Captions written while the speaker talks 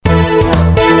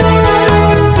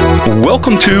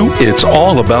Welcome to It's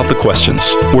All About the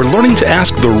Questions, where learning to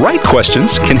ask the right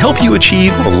questions can help you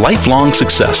achieve lifelong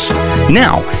success.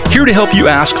 Now, here to help you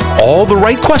ask all the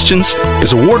right questions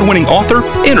is award-winning author,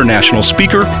 international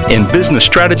speaker, and business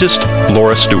strategist,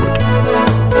 Laura Stewart.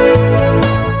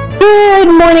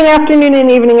 Good morning, afternoon, and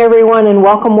evening, everyone, and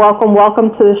welcome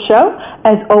to the show.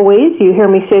 As always, you hear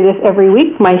me say this every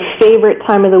week. My favorite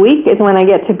time of the week is when I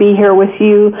get to be here with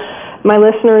you, my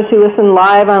listeners who listen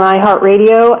live on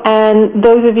iHeartRadio, and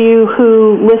those of you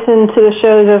who listen to the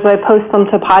shows as I post them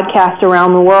to podcasts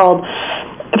around the world.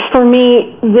 For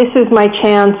me, this is my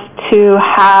chance to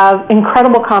have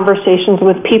incredible conversations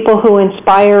with people who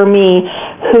inspire me,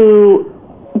 who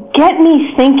get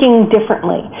me thinking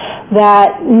differently,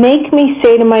 that make me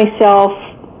say to myself,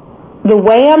 the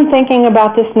way I'm thinking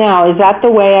about this now, is that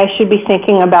the way I should be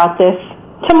thinking about this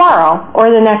tomorrow or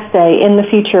the next day in the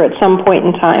future at some point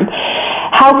in time?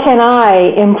 How can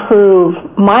I improve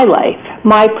my life,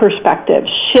 my perspective,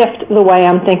 shift the way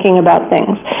I'm thinking about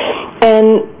things?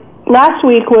 And last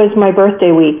week was my birthday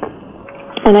week,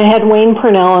 and I had Wayne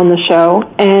Purnell on the show,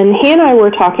 and he and I were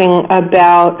talking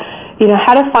about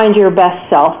how to find your best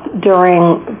self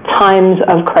during times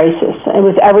of crisis. It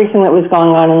was everything that was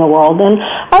going on in the world. And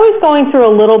I was going through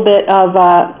a little bit of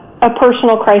a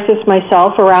personal crisis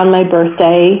myself around my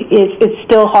birthday. It's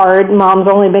still hard. Mom's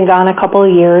only been gone a couple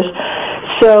of years.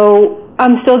 So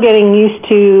I'm still getting used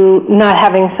to not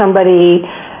having somebody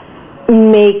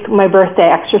make my birthday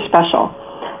extra special.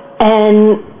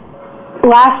 And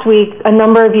last week, a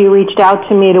number of you reached out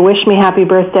to me to wish me happy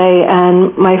birthday,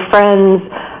 and my friends,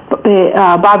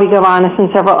 Bobby Gavanis and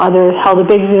several others, held a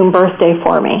big Zoom birthday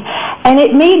for me. And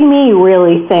it made me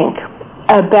really think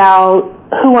about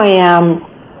who I am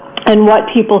and what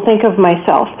people think of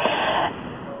myself.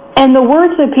 And the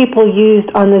words that people used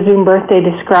on the Zoom birthday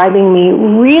describing me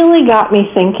really got me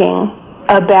thinking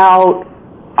about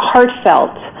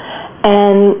heartfelt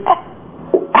and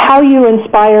how you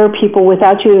inspire people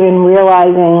without you even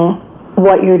realizing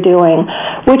what you're doing,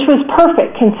 which was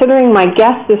perfect considering my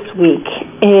guest this week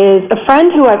is a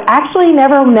friend who I've actually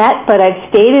never met, but I've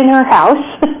stayed in her house.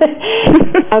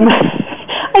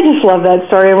 I just love that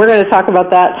story, and we're going to talk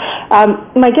about that.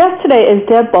 My guest today is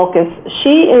Deb Bulkus.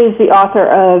 She is the author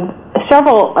of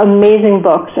several amazing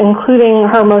books, including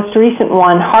her most recent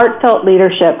one, Heartfelt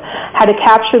Leadership, How to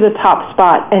Capture the Top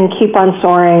Spot and Keep on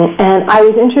Soaring. And I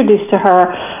was introduced to her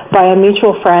by a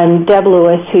mutual friend, Deb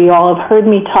Lewis, who you all have heard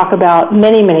me talk about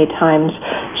many, many times.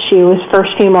 She was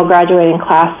first female graduating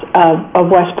class of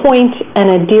West Point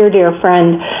and a dear, dear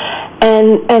friend.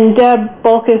 And Deb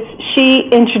Bulkus,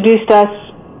 she introduced us.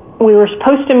 We were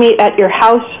supposed to meet at your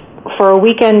house for a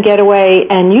weekend getaway,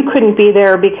 and you couldn't be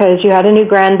there because you had a new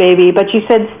grandbaby, but you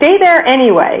said stay there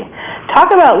anyway.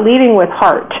 Talk about leading with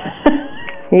heart.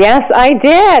 Yes, I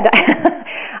did.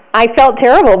 I felt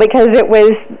terrible because it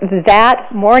was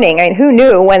that morning. I mean, who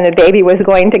knew when the baby was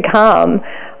going to come?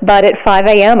 But at 5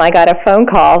 a.m., I got a phone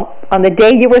call on the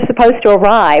day you were supposed to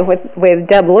arrive with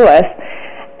Deb Lewis,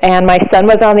 and my son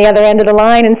was on the other end of the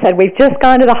line and said, we've just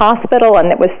gone to the hospital,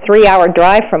 and it was a 3-hour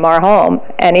drive from our home.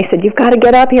 And he said, you've got to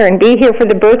get up here and be here for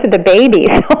the birth of the baby.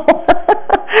 So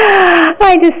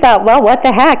I just thought, well, what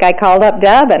the heck? I called up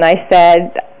Deb, and I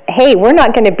said, hey, we're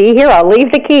not going to be here. I'll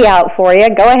leave the key out for you.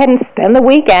 Go ahead and spend the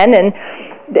weekend, and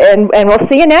we'll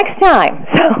see you next time.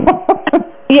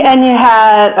 Yeah, and you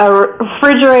had a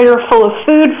refrigerator full of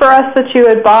food for us that you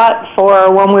had bought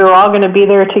for when we were all going to be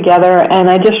there together.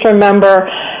 And I just remember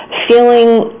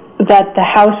feeling that the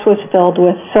house was filled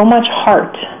with so much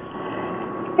heart.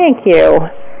 Thank you.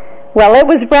 Well, it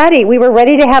was ready. We were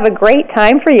ready to have a great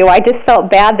time for you. I just felt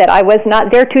bad that I was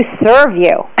not there to serve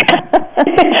you.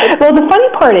 Well, the funny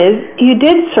part is you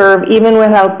did serve even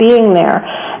without being there.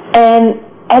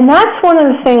 And that's one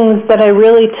of the things that I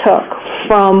really took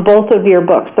from both of your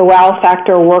books, The Wow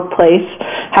Factor Workplace,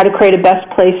 How to Create a Best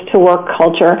Place to Work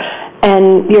Culture,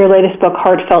 and your latest book,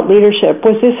 Heartfelt Leadership,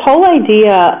 was this whole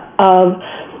idea of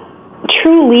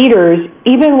true leaders,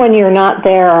 even when you're not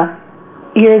there,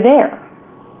 you're there.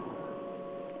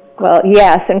 Well,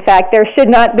 yes. In fact, there should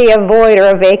not be a void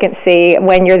or a vacancy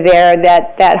when you're there.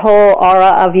 That whole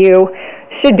aura of you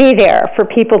should be there for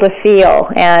people to feel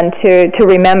and to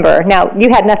remember. Now, you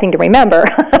had nothing to remember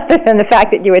other than the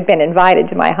fact that you had been invited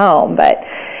to my home. But,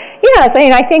 yes, I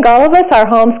mean, I think all of us, our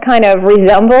homes kind of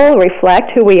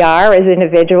reflect who we are as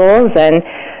individuals.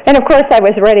 And of course, I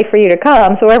was ready for you to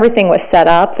come, so everything was set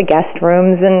up, the guest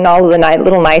rooms and all the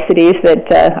little niceties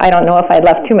that I don't know if I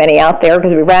left too many out there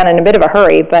because we ran in a bit of a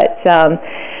hurry. But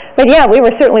But yeah, we were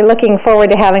certainly looking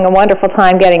forward to having a wonderful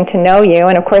time getting to know you.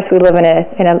 And of course, we live in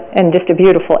just a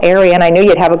beautiful area, and I knew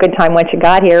you'd have a good time once you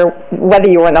got here, whether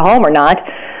you were in the home or not.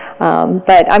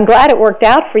 But I'm glad it worked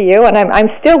out for you, and I'm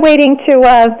still waiting to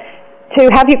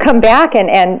have you come back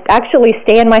and actually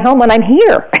stay in my home when I'm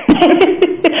here.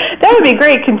 That would be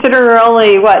great, considering we're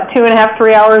only, 2.5,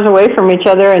 3 hours away from each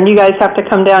other, and you guys have to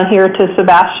come down here to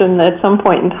Sebastian at some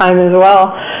point in time as well.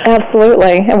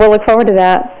 Absolutely, and we'll look forward to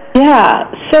that. Yeah,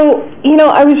 so,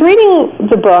 I was reading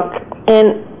the book,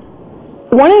 and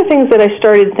one of the things that I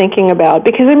started thinking about,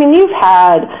 because, you've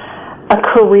had a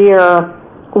career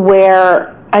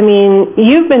where,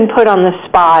 you've been put on the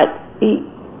spot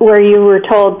where you were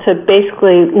told to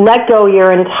basically let go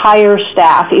your entire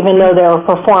staff, even though they were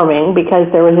performing,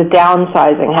 because there was a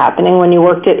downsizing happening when you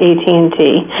worked at AT&T.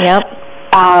 Yep.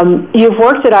 You've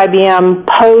worked at IBM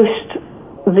post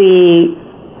the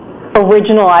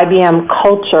original IBM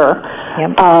culture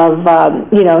of,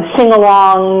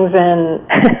 sing-alongs and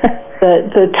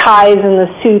the ties and the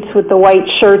suits with the white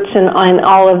shirts and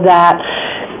all of that.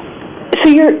 So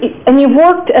you've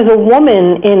worked as a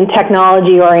woman in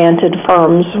technology-oriented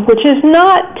firms, which is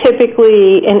not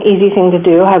typically an easy thing to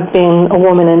do, have been a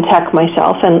woman in tech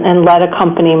myself and led a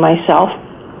company myself.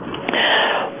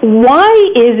 Why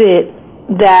is it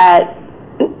that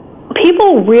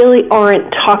people really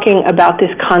aren't talking about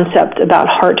this concept about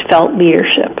heartfelt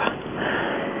leadership?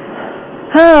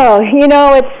 Oh,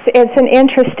 it's an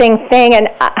interesting thing, and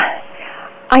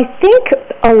I think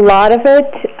a lot of it,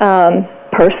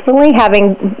 personally,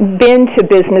 having been to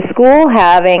business school,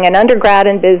 having an undergrad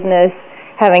in business,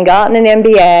 having gotten an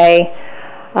MBA,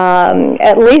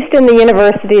 at least in the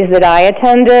universities that I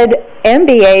attended,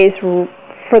 MBAs,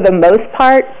 for the most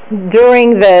part,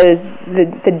 during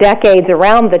the decades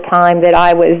around the time that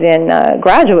I was in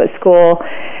graduate school,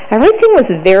 everything was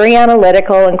very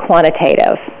analytical and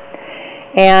quantitative.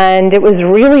 And it was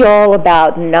really all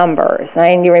about numbers.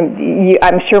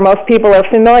 I'm sure most people are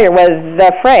familiar with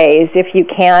the phrase, if you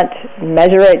can't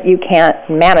measure it, you can't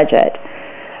manage it.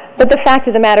 But the fact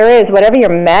of the matter is, whatever you're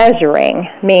measuring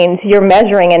means you're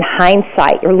measuring in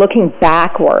hindsight. You're looking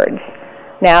backwards.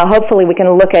 Now, hopefully we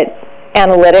can look at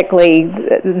analytically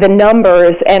the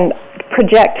numbers and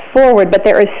project forward, but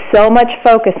there is so much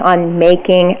focus on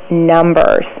making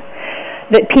numbers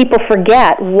that people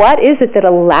forget what is it that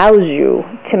allows you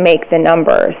to make the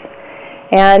numbers.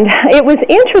 And it was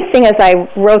interesting as I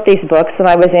wrote these books and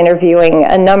I was interviewing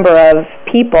a number of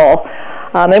people,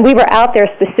 and we were out there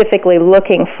specifically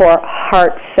looking for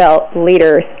heartfelt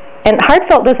leaders. And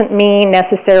heartfelt doesn't mean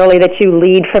necessarily that you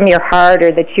lead from your heart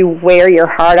or that you wear your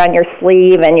heart on your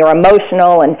sleeve and you're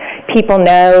emotional and people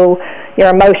know your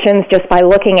emotions just by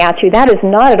looking at you. That is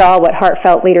not at all what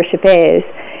heartfelt leadership is.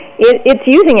 It's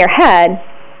using your head,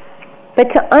 but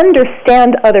to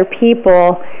understand other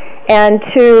people and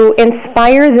to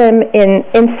inspire them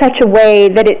in such a way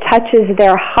that it touches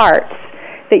their hearts,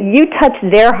 that you touch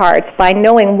their hearts by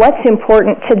knowing what's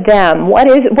important to them, what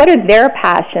are their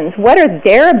passions, what are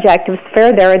their objectives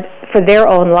for their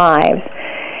own lives,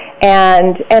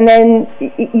 and then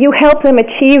you help them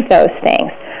achieve those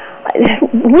things.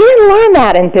 We didn't learn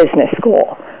that in business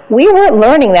school. We weren't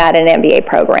learning that in MBA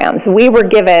programs. We were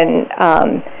given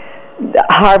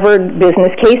Harvard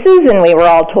business cases, and we were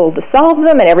all told to solve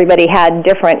them, and everybody had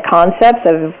different concepts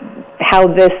of how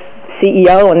this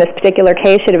CEO in this particular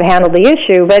case should have handled the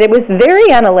issue, but it was very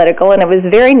analytical, and it was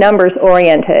very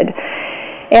numbers-oriented.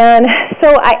 And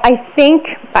so I think,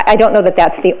 I don't know that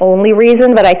that's the only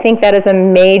reason, but I think that is a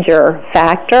major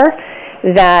factor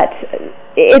that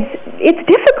it's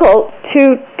difficult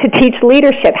to teach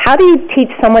leadership. How do you teach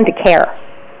someone to care?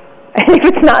 If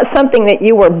it's not something that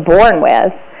you were born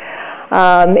with,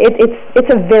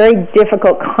 it's a very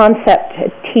difficult concept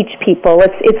to teach people.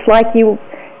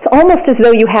 It's almost as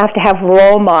though you have to have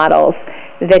role models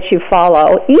that you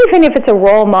follow, even if it's a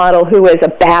role model who is a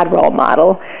bad role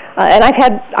model. And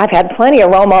I've had plenty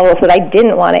of role models that I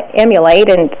didn't want to emulate,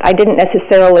 and I didn't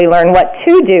necessarily learn what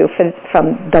to do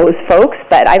from those folks,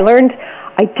 but I learned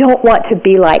I don't want to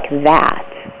be like that.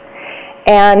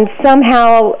 And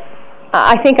somehow,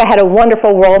 I think I had a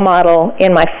wonderful role model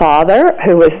in my father,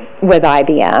 who was with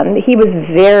IBM. He was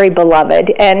very beloved,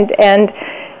 and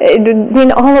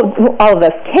all of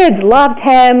us kids loved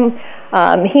him.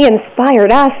 He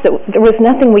inspired us. There was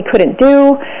nothing we couldn't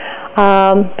do.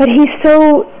 But he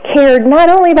so cared not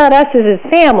only about us as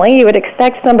his family. You would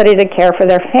expect somebody to care for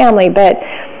their family, but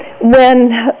when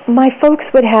my folks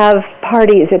would have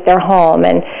parties at their home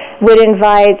and would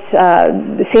invite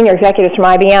the senior executives from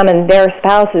IBM and their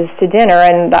spouses to dinner,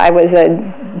 and I was a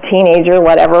teenager,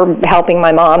 whatever, helping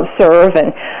my mom serve,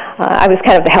 and I was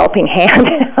kind of the helping hand.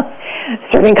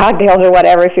 serving cocktails or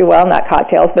whatever, if you will, not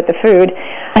cocktails, but the food.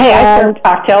 Hey, I served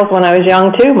cocktails when I was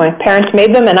young, too. My parents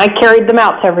made them, and I carried them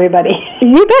out to everybody.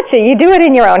 You betcha. You do it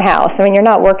in your own house. I mean, you're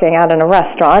not working out in a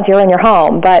restaurant. You're in your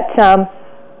home. But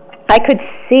I could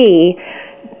see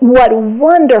what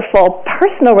wonderful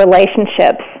personal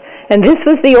relationships, and this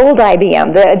was the old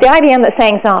IBM, the IBM that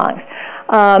sang songs.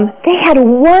 They had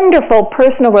wonderful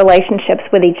personal relationships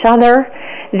with each other.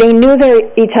 They knew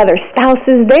each other's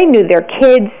spouses. They knew their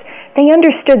kids. They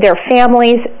understood their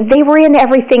families. They were in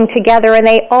everything together, and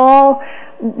they were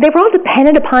all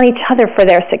dependent upon each other for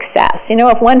their success. You know,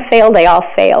 if one failed, they all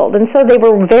failed. And so they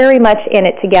were very much in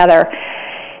it together.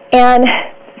 And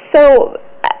so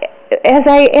as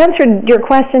I answered your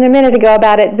question a minute ago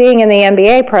about it being in the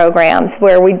MBA programs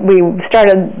where we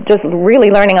started just really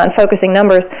learning on focusing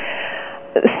numbers,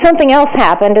 something else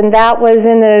happened, and that was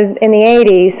in the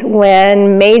 80s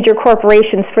when major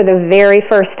corporations for the very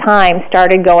first time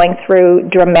started going through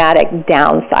dramatic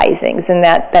downsizings. And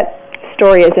that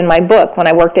story is in my book. When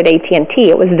I worked at AT&T,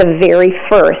 it was the very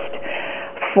first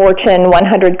Fortune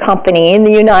 100 company in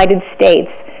the United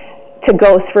States to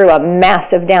go through a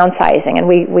massive downsizing, and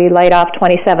we laid off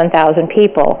 27,000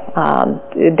 people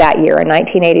that year in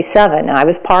 1987. I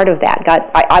was part of that.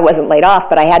 I wasn't laid off,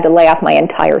 but I had to lay off my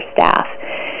entire staff.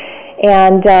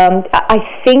 And I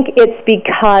think it's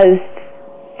because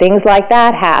things like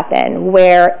that happen,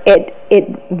 where it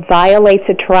violates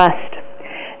a trust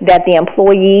that the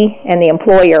employee and the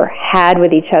employer had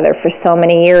with each other for so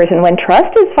many years. And when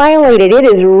trust is violated, it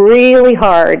is really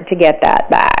hard to get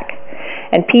that back.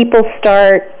 And people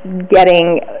start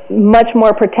getting much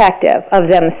more protective of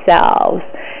themselves.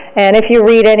 And if you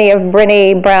read any of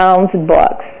Brené Brown's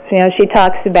books, you know, she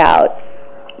talks about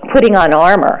putting on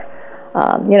armor.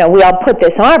 You know, we all put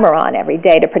this armor on every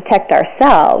day to protect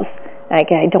ourselves.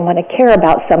 Like, I don't want to care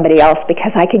about somebody else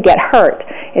because I could get hurt.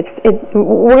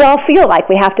 We all feel like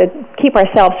we have to keep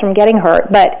ourselves from getting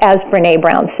hurt. But as Brené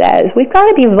Brown says, we've got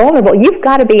to be vulnerable. You've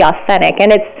got to be authentic.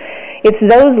 And it's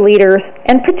those leaders,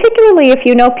 and particularly if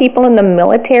you know people in the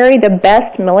military, the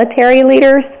best military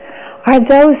leaders are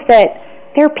those that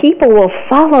their people will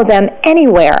follow them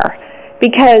anywhere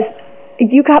because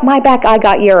you got my back, I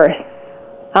got yours.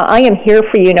 I am here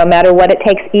for you no matter what it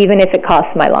takes, even if it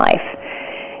costs my life.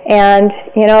 And,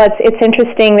 you know, it's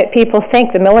interesting that people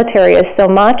think the military is so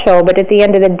macho, but at the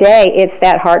end of the day, it's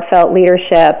that heartfelt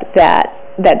leadership that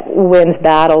wins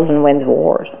battles and wins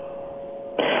wars.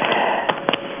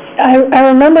 I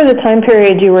remember the time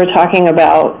period you were talking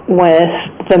about with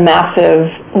the massive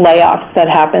layoffs that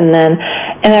happened then,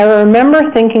 and I remember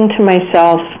thinking to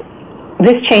myself,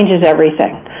 this changes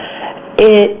everything.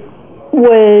 It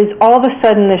was all of a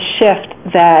sudden this shift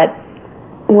that,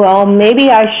 well, maybe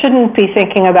I shouldn't be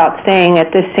thinking about staying at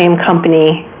this same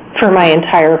company for my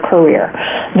entire career.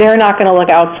 They're not going to look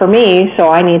out for me, so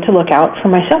I need to look out for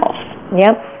myself.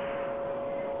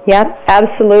 Yep,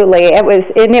 absolutely. It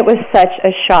was such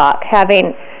a shock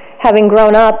having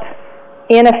grown up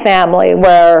in a family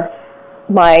where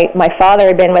my father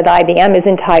had been with IBM his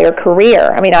entire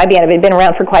career. I mean, IBM had been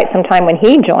around for quite some time when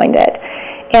he joined it.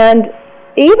 And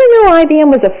even though IBM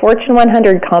was a Fortune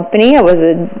 100 company, it was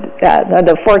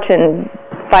the Fortune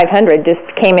 500 just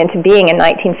came into being in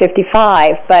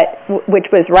 1955, which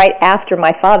was right after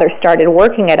my father started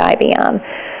working at IBM.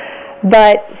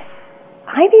 But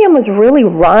IBM was really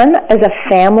run as a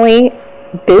family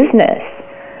business.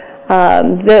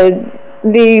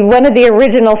 One of the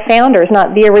original founders,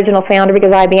 not the original founder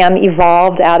because IBM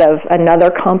evolved out of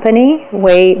another company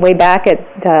way back in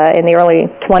the early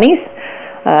 20s,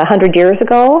 100 years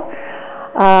ago.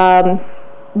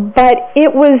 But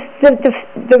it was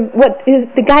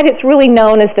the guy that's really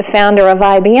known as the founder of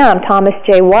IBM, Thomas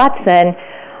J. Watson.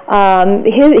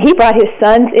 He brought his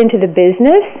sons into the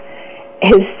business.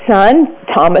 His son,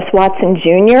 Thomas Watson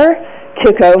Jr.,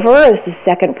 took over as the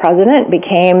second president,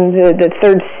 became the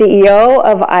third CEO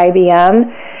of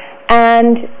IBM,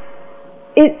 and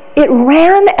it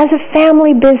ran as a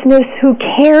family business who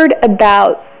cared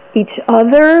about each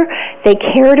other. They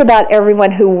cared about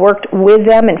everyone who worked with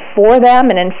them and for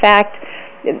them, and in fact,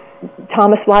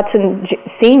 Thomas Watson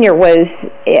Sr. was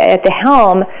at the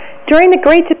helm during the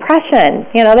Great Depression,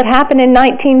 that happened in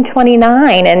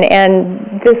 1929,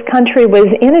 and this country was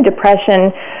in a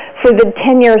depression for the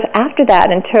 10 years after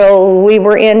that until we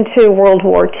were into World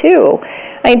War II.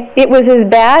 It was as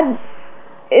bad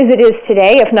as it is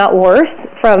today, if not worse,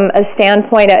 from a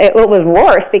standpoint it was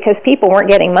worse because people weren't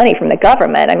getting money from the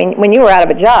government. I mean, when you were out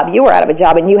of a job, you were out of a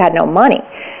job and you had no money.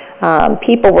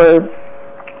 People were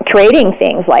trading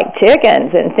things like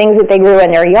chickens and things that they grew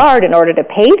in their yard in order to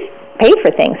pay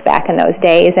for things back in those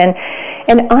days.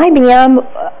 And IBM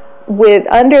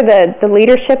under the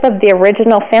leadership of the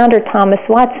original founder, Thomas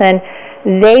Watson,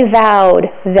 they vowed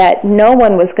that no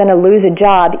one was going to lose a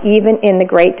job, even in the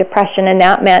Great Depression, and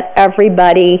that meant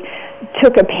everybody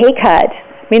took a pay cut.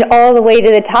 I mean, all the way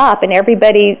to the top, and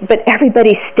everybody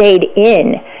stayed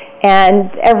in,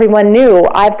 and everyone knew,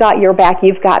 I've got your back,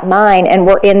 you've got mine, and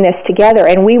we're in this together,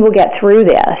 and we will get through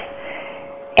this.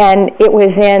 And it was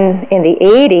in the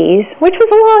 80s, which was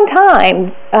a long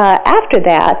time after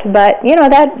that, but, you know,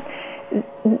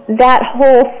 that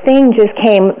whole thing just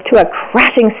came to a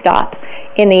crashing stop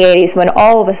in the 80s when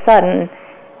all of a sudden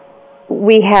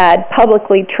we had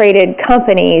publicly traded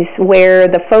companies where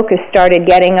the focus started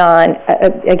getting on,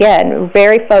 again,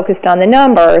 very focused on the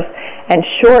numbers and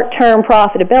short-term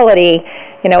profitability.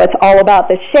 You know, it's all about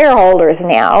the shareholders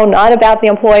now, not about the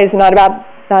employees, not about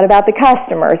the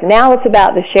customers. Now it's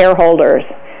about the shareholders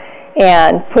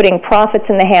and putting profits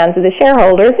in the hands of the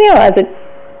shareholders, you know, as it,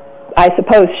 I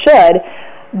suppose, should,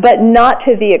 but not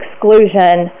to the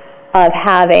exclusion of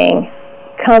having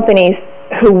companies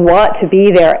who want to be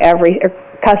there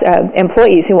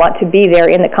employees who want to be there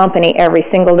in the company every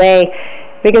single day,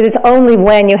 because it's only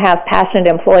when you have passionate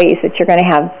employees that you're going to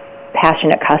have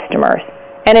passionate customers.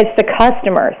 And it's the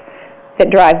customers that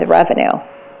drive the revenue.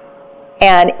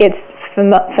 And it's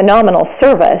phenomenal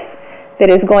service that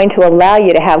is going to allow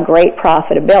you to have great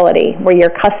profitability, where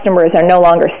your customers are no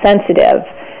longer sensitive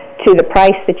to the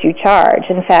price that you charge.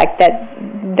 In fact,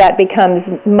 that becomes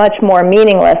much more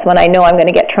meaningless when I know I'm going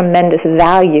to get tremendous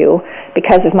value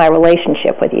because of my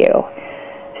relationship with you.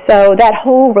 So that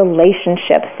whole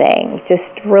relationship thing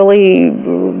just really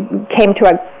came to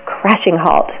a crashing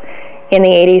halt in the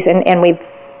 80s, and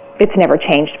it's never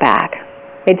changed back.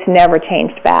 It's never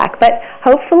changed back. But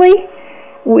hopefully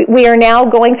we are now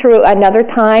going through another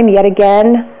time yet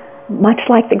again, much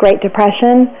like the Great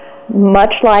Depression,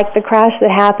 much like the crash that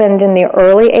happened in the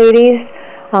early 80s,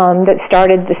 that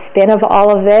started the spin of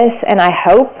all of this. And I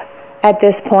hope at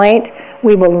this point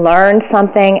we will learn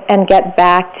something and get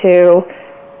back to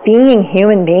being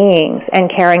human beings and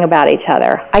caring about each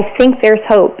other. I think there's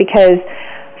hope, because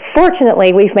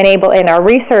fortunately we've been able, in our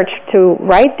research to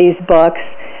write these books,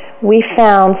 we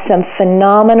found some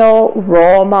phenomenal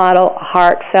role model,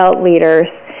 heartfelt leaders.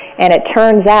 And it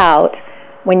turns out,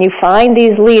 when you find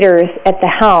these leaders at the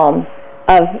helm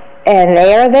and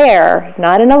they are there,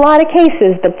 not in a lot of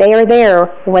cases, but they are there.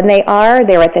 When they're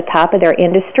at the top of their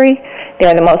industry.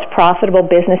 They're the most profitable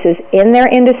businesses in their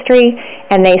industry,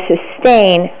 and they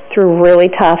sustain through really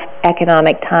tough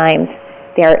economic times.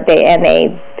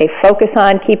 They focus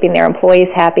on keeping their employees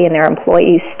happy, and their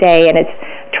employees stay. And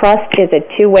trust is a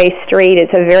two-way street.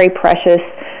 It's a very precious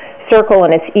circle,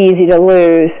 and it's easy to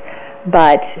lose.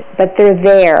 But they're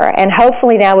there. And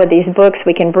hopefully now with these books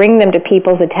we can bring them to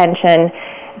people's attention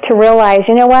to realize,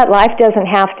 you know what, life doesn't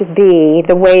have to be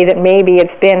the way that maybe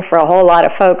it's been for a whole lot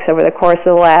of folks over the course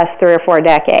of the last 3 or 4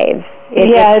 decades. It's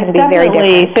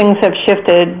definitely things have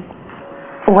shifted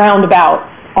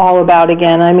all about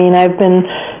again. I mean, I've been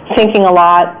thinking a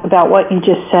lot about what you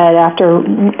just said after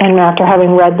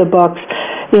having read the books.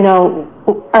 You know,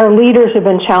 our leaders have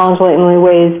been challenged lately in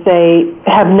ways they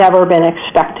have never been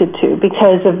expected to,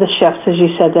 because of the shifts, as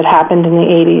you said, that happened in the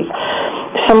 80s.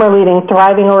 Some are leading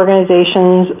thriving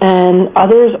organizations, and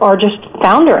others are just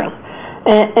foundering.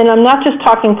 And I'm not just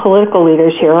talking political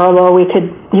leaders here, although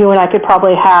you and I could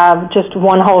probably have just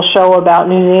one whole show about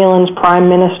New Zealand's Prime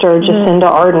Minister, Jacinda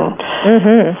Ardern,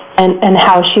 and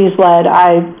how she's led.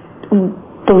 I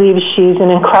believe she's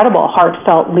an incredible,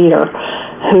 heartfelt leader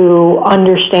who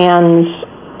understands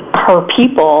her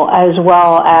people as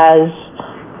well as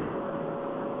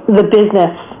the business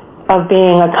of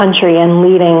being a country and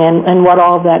leading and what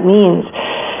all of that means.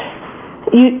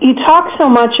 You talk so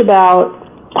much about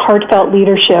heartfelt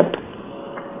leadership.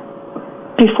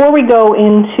 Before we go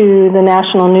into the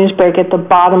national news break at the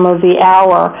bottom of the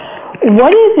hour,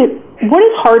 what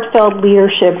does heartfelt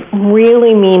leadership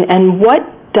really mean, and what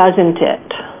doesn't it?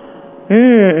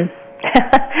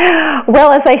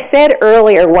 Well, as I said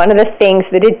earlier, one of the things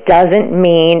that it doesn't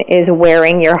mean is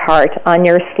wearing your heart on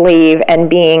your sleeve and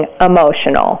being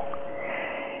emotional.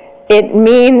 It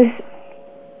means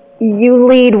you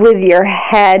lead with your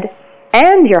head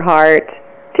and your heart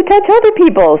to touch other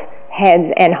people's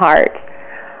heads and hearts.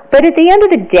 But at the end of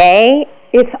the day,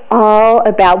 it's all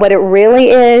about, what it really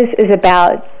is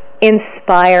about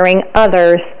inspiring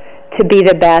others to be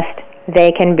the best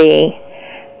they can be.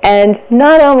 And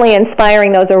not only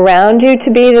inspiring those around you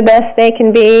to be the best they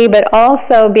can be, but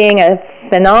also being a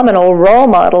phenomenal role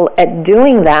model at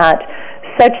doing that,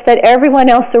 such that everyone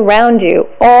else around you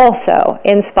also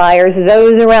inspires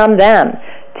those around them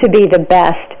to be the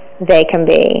best they can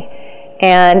be.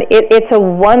 And it's a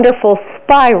wonderful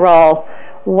spiral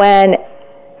when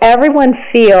everyone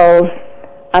feels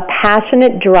a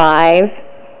passionate drive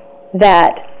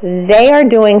that they are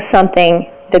doing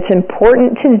something that's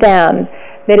important to them,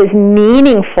 that is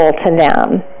meaningful to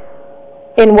them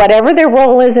in whatever their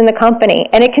role is in the company.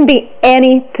 And it can be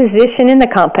any position in the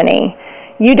company.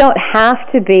 You don't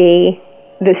have to be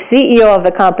the CEO of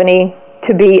the company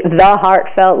to be the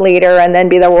heartfelt leader and then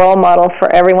be the role model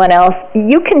for everyone else.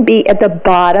 You can be at the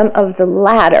bottom of the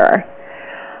ladder,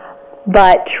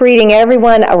 but treating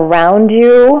everyone around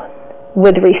you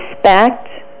with respect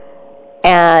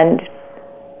and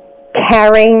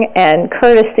caring and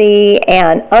courtesy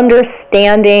and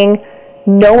understanding,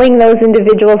 knowing those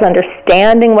individuals,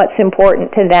 understanding what's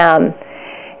important to them,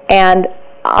 and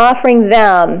offering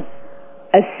them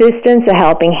assistance, a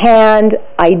helping hand,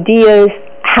 ideas.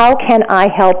 How can I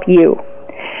help you?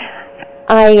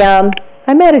 I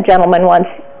met a gentleman once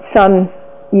some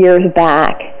years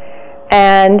back,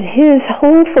 and his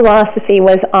whole philosophy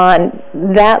was on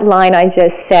that line I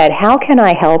just said, how can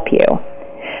I help you?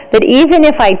 That even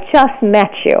if I just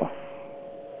met you,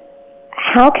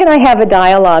 how can I have a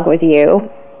dialogue with you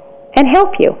and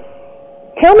help you?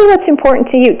 Tell me what's important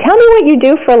to you. Tell me what you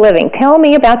do for a living. Tell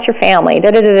me about your family.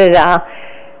 Da-da-da-da-da.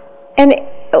 And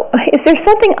is there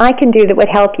something I can do that would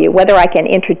help you? Whether I can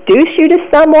introduce you to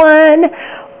someone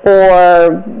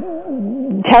or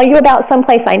tell you about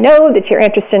someplace I know that you're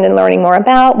interested in learning more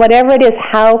about, whatever it is,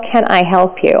 how can I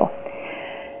help you?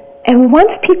 And once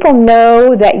people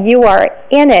know that you are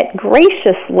in it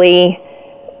graciously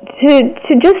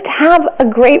to just have a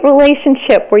great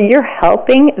relationship where you're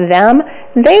helping them,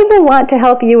 they will want to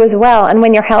help you as well. And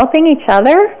when you're helping each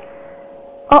other,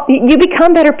 you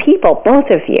become better people, both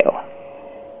of you.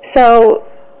 So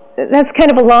that's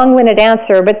kind of a long-winded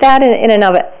answer, but that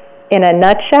in a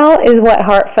nutshell is what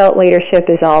heartfelt leadership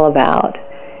is all about.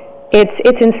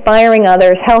 It's inspiring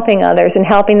others, helping others, and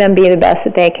helping them be the best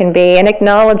that they can be, and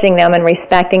acknowledging them and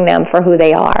respecting them for who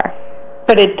they are.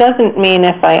 But it doesn't mean,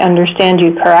 if I understand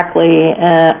you correctly,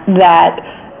 that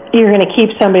you're going to keep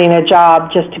somebody in a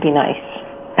job just to be nice.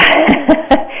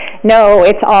 No,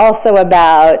 it's also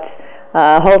about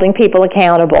holding people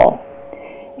accountable.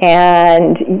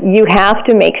 And you have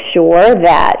to make sure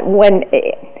that when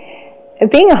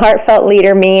being a heartfelt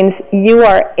leader means you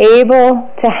are able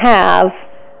to have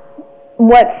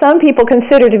what some people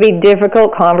consider to be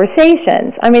difficult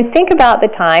conversations. I mean, think about the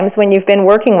times when you've been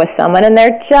working with someone and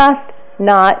they're just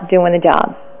not doing the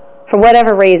job for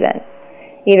whatever reason.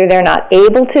 Either they're not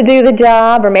able to do the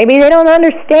job or maybe they don't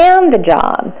understand the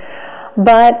job.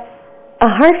 But a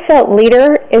heartfelt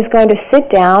leader is going to sit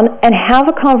down and have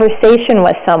a conversation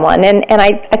with someone. And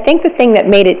I think the thing that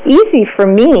made it easy for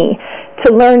me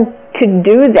to learn to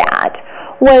do that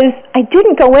was I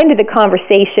didn't go into the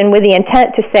conversation with the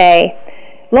intent to say,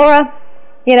 Laura,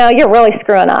 you're really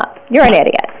screwing up. You're an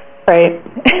idiot. Right.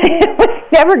 It was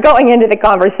never going into the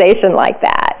conversation like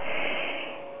that.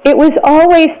 It was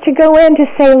always to go in to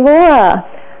say, Laura,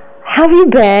 how have you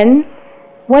been?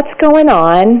 What's going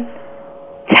on?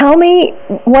 Tell me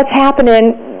what's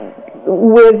happening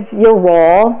with your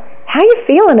role. How are you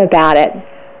feeling about it?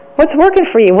 What's working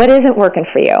for you? What isn't working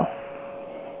for you?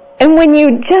 And when you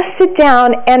just sit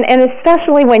down, and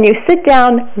especially when you sit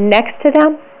down next to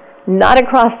them, not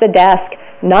across the desk,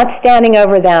 not standing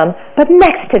over them, but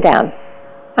next to them,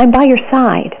 I'm by your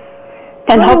side.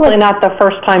 And hopefully not the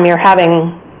first time you're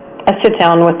having a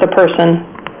sit-down with the person.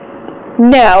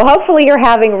 No, hopefully you're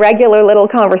having regular little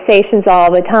conversations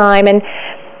all the time. And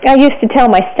I used to tell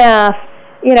my staff,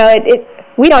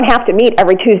 we don't have to meet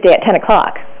every Tuesday at 10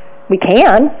 o'clock. We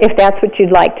can, if that's what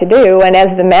you'd like to do. And as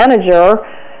the manager,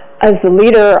 as the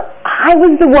leader, I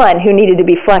was the one who needed to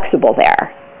be flexible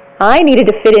there. I needed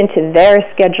to fit into their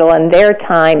schedule and their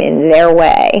time in their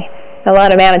way. A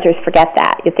lot of managers forget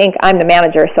that. You think I'm the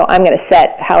manager, so I'm going to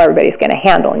set how everybody's going to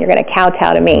handle, and you're going to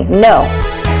kowtow to me. No.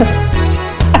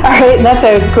 All right, that's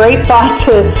a great thought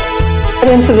to get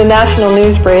into the national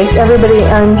news break. Everybody,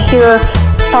 I'm here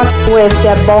talking with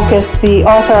Deb Bulkus, the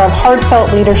author of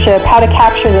Heartfelt Leadership, How to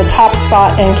Capture the Top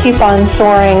Spot and Keep on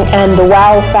Soaring, and the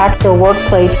Wow Factor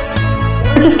Workplace.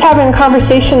 We're just having a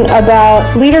conversation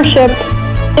about leadership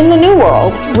in the new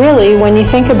world, really, when you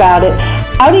think about it.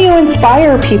 How do you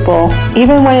inspire people,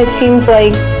 even when it seems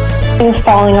like things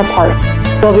falling apart?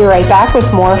 We'll be right back with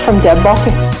more from Deb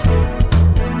Bulkus.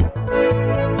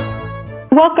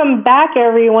 Welcome back,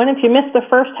 everyone. If you missed the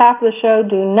first half of the show,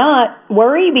 do not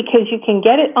worry because you can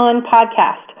get it on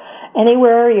podcast.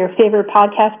 anywhere your favorite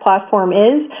podcast platform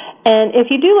is. And if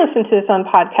you do listen to this on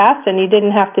podcast and you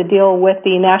didn't have to deal with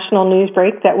the national news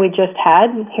break that we just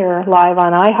had here live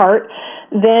on iHeart,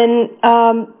 then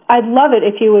I'd love it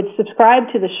if you would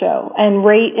subscribe to the show and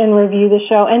rate and review the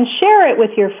show and share it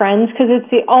with your friends, because it's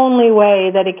the only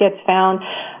way that it gets found.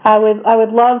 I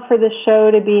would love for this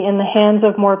show to be in the hands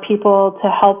of more people, to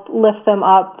help lift them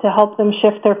up, to help them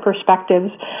shift their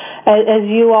perspectives. As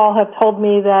you all have told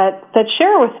me that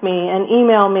share with me and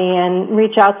email me and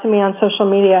reach out to me on social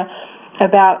media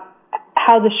about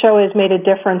how the show has made a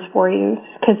difference for you,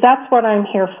 because that's what I'm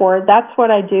here for. That's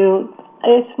what I do.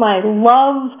 It's my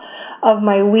love of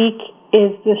my week,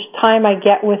 is this time I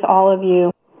get with all of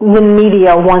you. The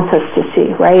media wants us to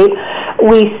see, right?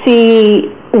 We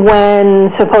see when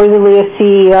supposedly a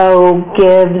CEO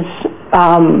gives,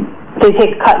 they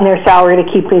take a cut in their salary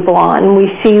to keep people on. We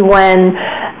see when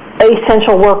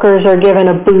essential workers are given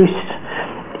a boost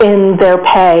in their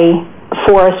pay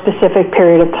for a specific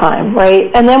period of time, right?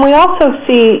 And then we also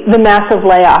see the massive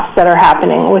layoffs that are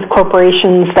happening with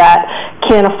corporations that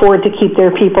can't afford to keep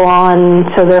their people on,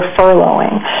 so they're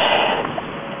furloughing.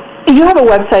 You have a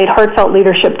website,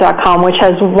 heartfeltleadership.com, which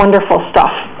has wonderful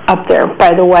stuff up there,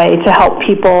 by the way, to help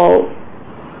people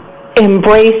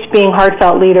embrace being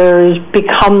heartfelt leaders,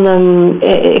 become them,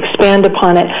 expand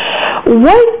upon it.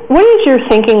 What is your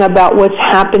thinking about what's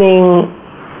happening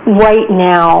right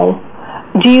now?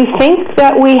 Do you think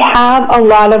that we have a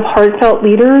lot of heartfelt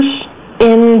leaders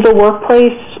in the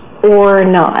workplace or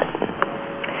not?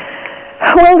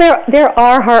 Well, there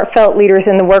are heartfelt leaders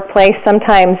in the workplace.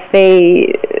 Sometimes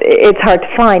it's hard to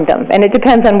find them, and it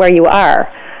depends on where you are.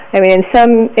 I mean,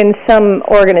 in some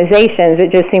organizations,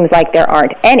 it just seems like there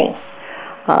aren't any.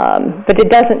 But it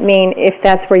doesn't mean, if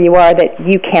that's where you are, that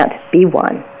you can't be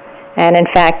one. And in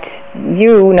fact,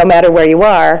 you, no matter where you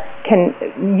are,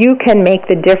 you can make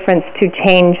the difference to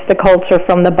change the culture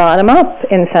from the bottom up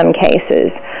in some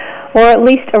cases, or at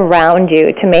least around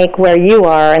you, to make where you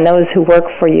are and those who work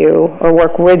for you or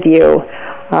work with you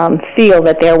feel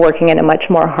that they're working in a much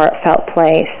more heartfelt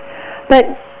place. But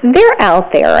they're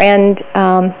out there, and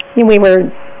we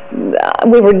were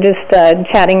just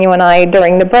chatting, you and I,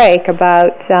 during the break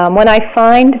about when I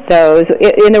find those,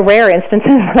 in the rare instances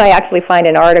when I actually find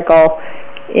an article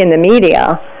in the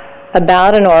media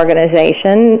about an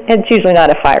organization. It's usually not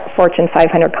a Fortune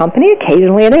 500 company.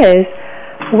 Occasionally it is,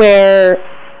 where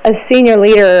a senior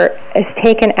leader has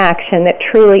taken action that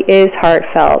truly is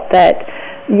heartfelt, that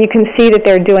you can see that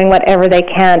they're doing whatever they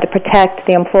can to protect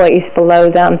the employees below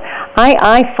them.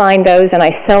 I find those and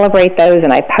I celebrate those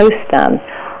and I post them.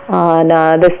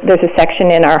 There's a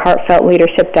section in our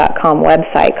heartfeltleadership.com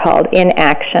website called In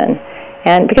Action.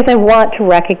 And because I want to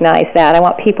recognize that, I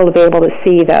want people to be able to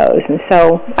see those. And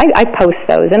so I post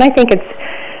those. And I think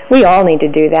we all need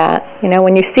to do that. You know,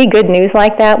 when you see good news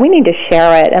like that, we need to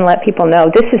share it and let people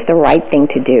know this is the right thing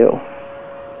to do.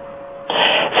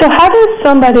 So how does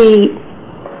somebody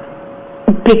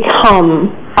become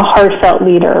a heartfelt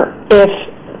leader if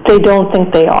they don't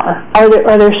think they are?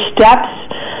 Are there steps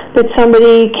that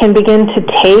somebody can begin to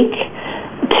take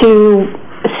to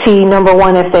see, number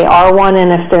one, if they are one,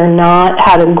 and if they're not,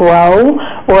 how to grow,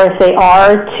 or if they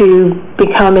are, to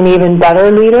become an even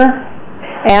better leader?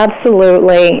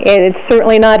 Absolutely. It's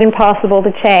certainly not impossible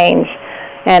to change.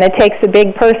 And it takes a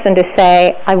big person to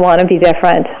say, I want to be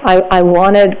different. I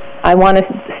want to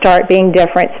start being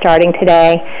different starting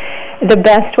today. The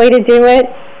best way to do it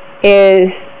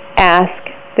is ask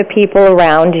the people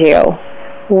around you,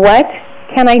 what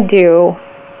can I do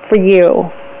for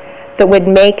you that would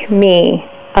make me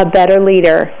a better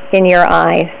leader in your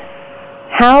eyes?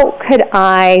 How could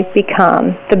I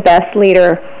become the best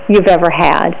leader you've ever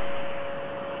had?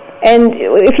 And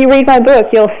if you read my book,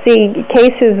 you'll see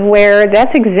cases where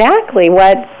that's exactly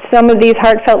what some of these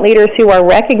heartfelt leaders who are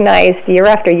recognized year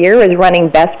after year as running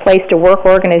best place to work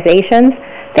organizations,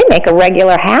 they make a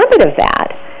regular habit of that.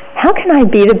 How can I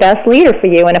be the best leader for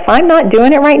you? And if I'm not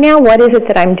doing it right now, what is it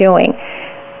that I'm doing?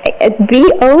 Be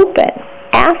open.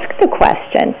 Ask the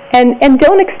question. And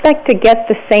don't expect to get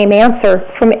the same answer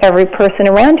from every person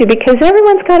around you, because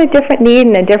everyone's got a different need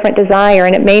and a different desire.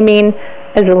 And it may mean,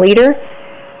 as a leader,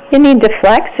 you need to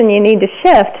flex and you need to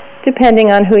shift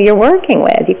depending on who you're working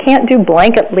with. You can't do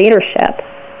blanket leadership.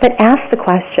 But ask the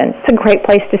question. It's a great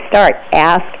place to start.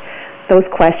 Ask. Those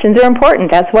questions are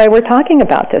important. That's why we're talking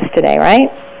about this today, right?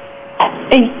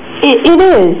 It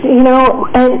is, you know,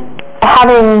 and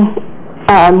having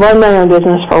run my own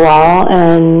business for a while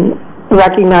and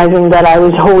recognizing that I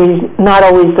was not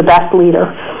always the best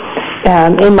leader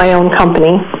in my own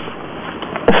company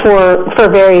for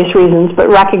various reasons, but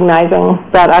recognizing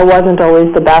that I wasn't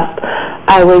always the best,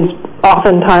 I was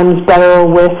oftentimes better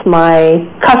with my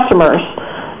customers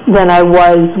than I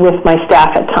was with my staff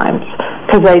at times,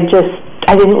 because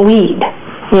I didn't lead.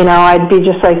 I'd be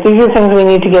just like, these are things we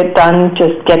need to get done,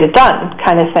 just get it done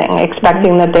kind of thing,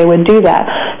 expecting that they would do that.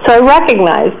 So I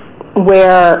recognized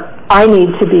where I need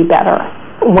to be better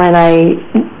when I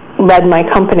led my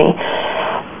company.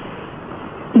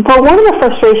 But one of the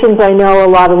frustrations I know a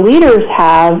lot of leaders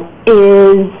have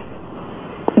is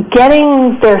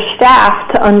getting their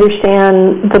staff to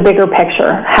understand the bigger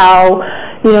picture, how,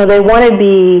 they want to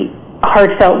be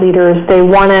heartfelt leaders, they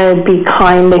want to be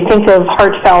kind, they think of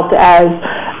heartfelt as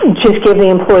just give the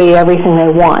employee everything they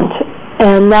want.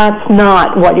 And that's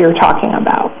not what you're talking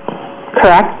about,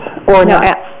 correct? Or no,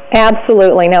 not?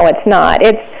 Absolutely, no, it's not.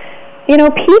 It's,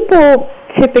 people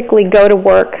typically go to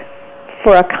work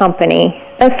for a company,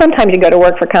 and sometimes you go to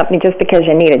work for a company just because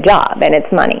you need a job and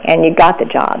it's money and you got the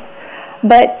job.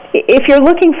 But if you're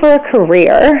looking for a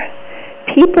career,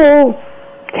 people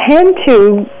tend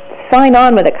to sign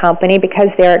on with a company because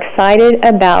they're excited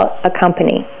about a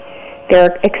company.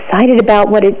 They're excited about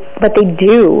what they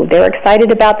do. They're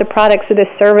excited about the products or the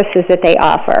services that they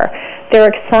offer. They're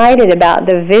excited about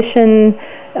the vision,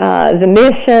 the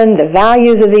mission, the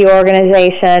values of the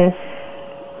organization.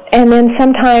 And then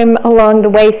sometime along the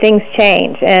way, things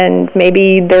change, and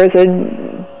maybe there's a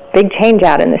big change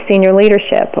out in the senior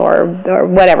leadership or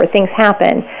whatever, things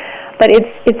happen. But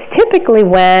it's typically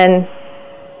when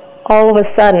all of a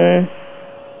sudden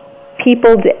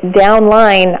people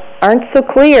downline aren't so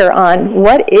clear on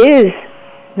what is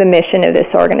the mission of this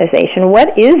organization,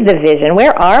 what is the vision,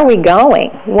 where are we going,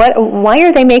 why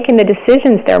are they making the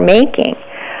decisions they're making.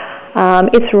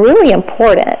 It's really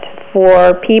important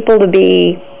for people to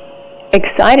be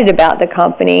excited about the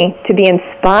company, to be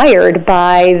inspired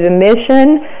by the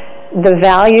mission, the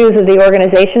values of the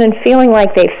organization, and feeling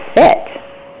like they fit.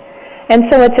 And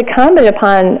so it's incumbent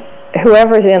upon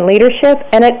whoever's in leadership,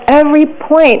 and at every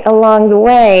point along the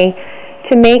way,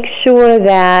 to make sure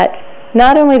that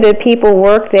not only the people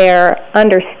work there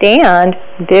understand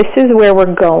this is where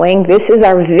we're going, this is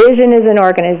our vision as an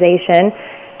organization,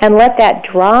 and let that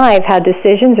drive how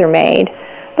decisions are made,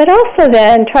 but also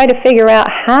then try to figure out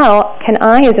how can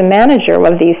I, as a manager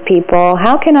of these people,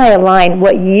 how can I align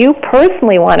what you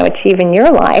personally want to achieve in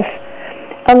your life,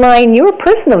 align your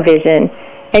personal vision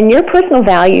and your personal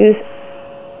values,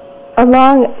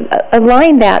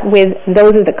 align that with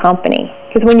those of the company.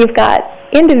 Because when you've got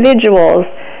individuals'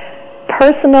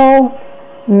 personal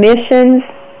missions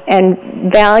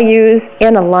and values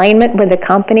in alignment with the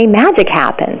company, magic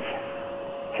happens.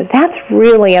 So that's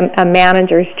really a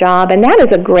manager's job, and that is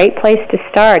a great place to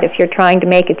start if you're trying to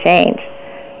make a change.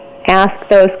 Ask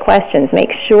those questions. Make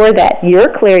sure that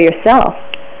you're clear yourself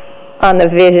on the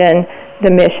vision, the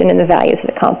mission, and the values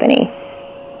of the company.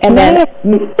 And then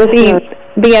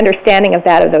be understanding of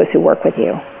that of those who work with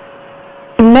you.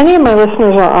 Many of my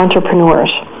listeners are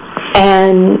entrepreneurs,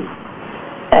 and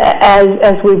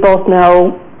as we both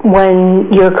know,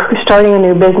 when you're starting a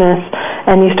new business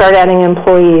and you start adding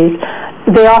employees,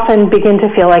 they often begin to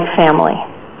feel like family.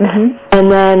 Mm-hmm.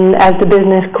 And then as the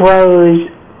business grows,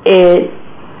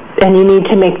 and you need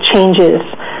to make changes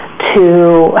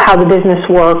to how the business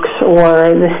works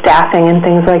or the staffing and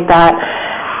things like that,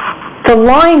 the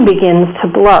line begins to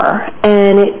blur,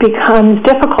 and it becomes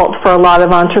difficult for a lot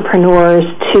of entrepreneurs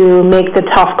to make the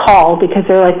tough call because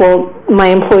they're like, well, my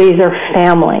employees are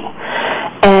family.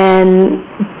 And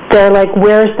they're like,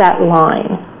 where's that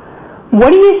line?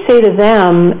 What do you say to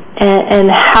them,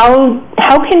 and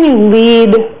how can you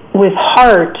lead with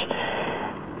heart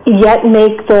yet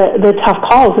make the tough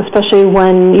calls, especially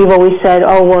when you've always said,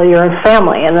 oh, well, you're a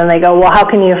family, and then they go, well, how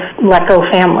can you let go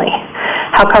family?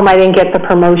 How come I didn't get the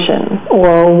promotion?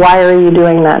 Or why are you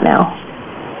doing that now?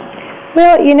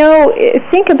 Well,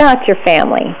 think about your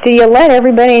family. Do you let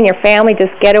everybody in your family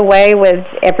just get away with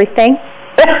everything?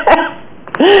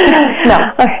 No.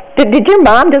 Did your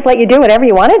mom just let you do whatever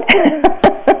you wanted?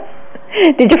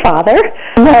 Did your father?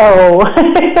 No.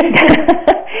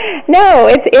 No,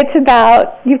 it's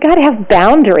about, you've got to have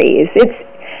boundaries.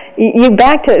 You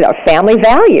back to our family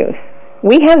values.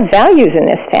 We have values in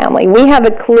this family. We have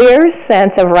a clear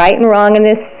sense of right and wrong in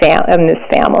this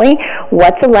family,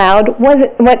 what's allowed,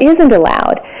 what isn't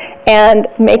allowed, and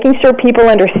making sure people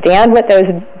understand what those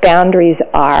boundaries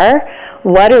are,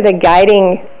 what are the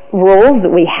guiding rules that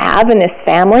we have in this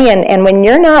family, and when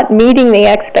you're not meeting the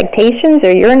expectations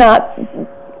or you're not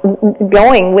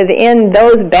going within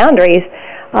those boundaries,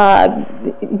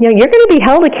 you're going to be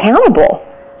held accountable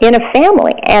in a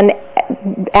family. And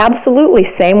absolutely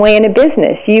same way in a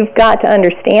business. You've got to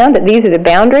understand that these are the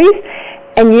boundaries,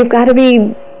 and you've got to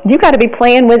be you got to be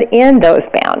playing within those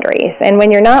boundaries. And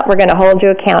when you're not, we're going to hold you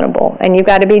accountable. And you've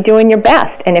got to be doing your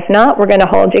best. And if not, we're going to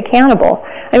hold you accountable.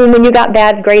 I mean, when you got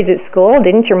bad grades at school,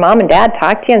 didn't your mom and dad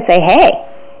talk to you and say, hey,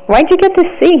 why'd you get this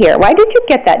C here? Why did you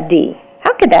get that D?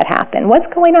 How could that happen?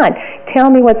 What's going on? Tell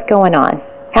me what's going on.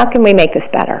 How can we make this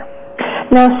better?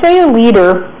 Now, say a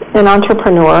leader, an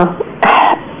entrepreneur,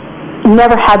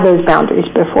 never had those boundaries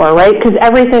before, right? Because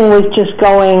everything was just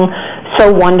going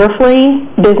so wonderfully.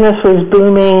 Business was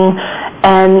booming,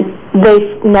 and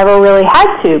they never really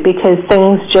had to because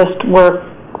things just were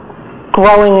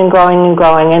growing and growing and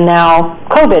growing, and now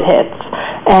COVID hits,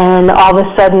 and all of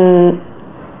a sudden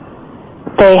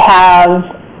they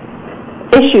have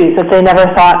issues that they never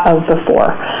thought of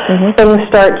before. Mm-hmm. Things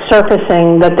start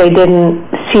surfacing that they didn't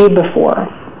see before.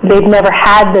 They've never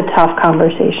had the tough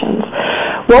conversations.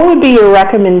 What would be your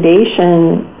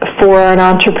recommendation for an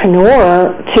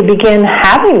entrepreneur to begin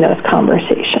having those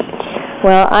conversations?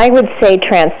 Well, I would say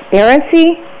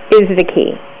transparency is the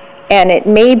key. And it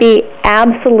may be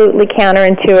absolutely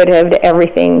counterintuitive to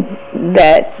everything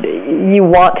that you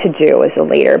want to do as a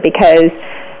leader, because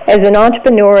as an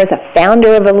entrepreneur, as a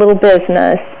founder of a little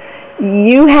business,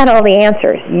 you had all the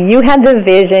answers. You had the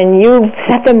vision, you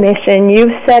set the mission,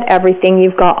 you've set everything,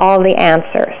 you've got all the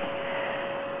answers.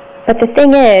 But the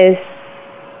thing is,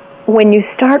 when you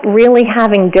start really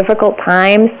having difficult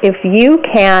times, if you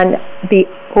can be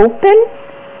open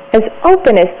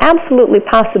as absolutely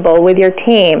possible with your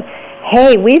team,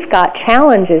 hey, we've got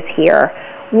challenges here,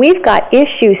 we've got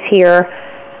issues here,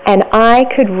 and I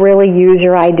could really use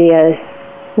your ideas.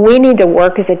 We need to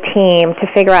work as a team to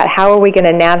figure out how are we going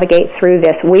to navigate through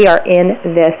this. We are in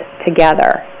this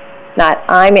together. Not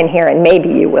I'm in here and maybe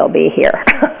you will be here.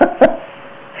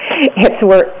 It's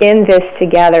we're in this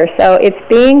together. So it's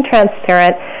being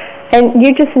transparent, and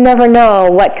you just never know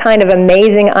what kind of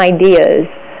amazing ideas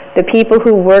the people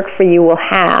who work for you will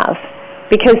have,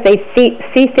 because they see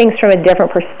things from a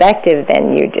different perspective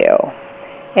than you do.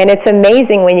 And it's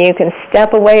amazing when you can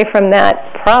step away from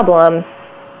that problem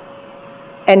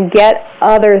and get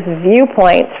others'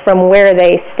 viewpoints from where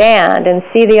they stand and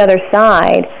see the other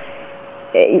side.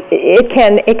 It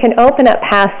can open up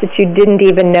paths that you didn't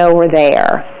even know were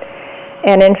there.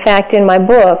 And in fact, in my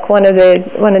book, one of the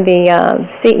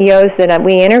CEOs that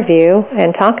we interview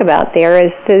and talk about there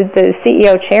is the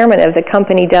CEO chairman of the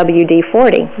company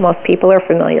WD-40. Most people are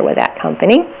familiar with that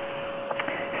company.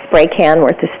 Spray can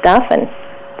worth of stuff and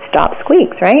stop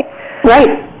squeaks, right? Right.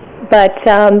 But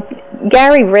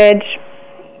Gary Ridge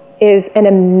is an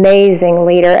amazing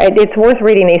leader. It's worth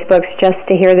reading these books just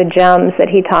to hear the gems that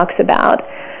he talks about.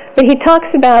 But he talks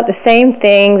about the same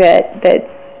thing that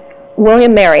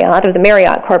William Marriott of the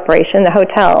Marriott Corporation, the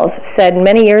hotels, said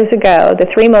many years ago. The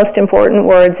three most important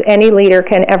words any leader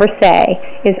can ever say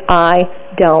is, I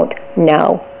don't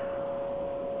know.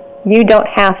 You don't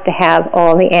have to have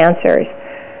all the answers.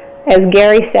 As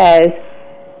Gary says,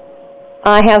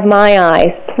 I have my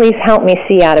eyes. Please help me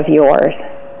see out of yours.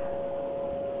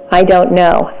 I don't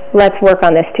know. Let's work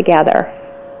on this together.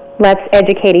 Let's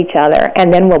educate each other,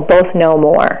 and then we'll both know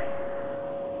more.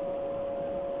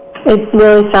 It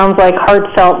really sounds like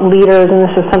heartfelt leaders, and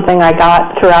this is something I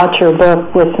got throughout your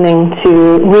book,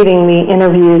 reading the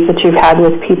interviews that you've had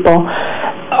with people,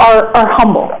 are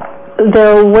humble.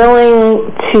 They're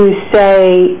willing to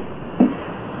say,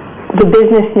 the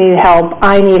business needs help,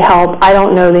 I need help, I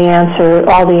don't know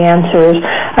all the answers.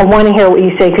 I want to hear what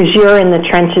you say because you're in the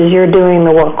trenches, you're doing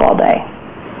the work all day.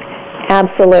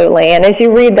 Absolutely. And as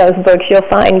you read those books, you'll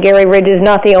find Gary Ridge is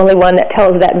not the only one that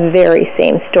tells that very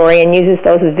same story and uses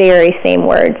those very same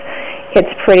words. It's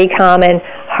pretty common.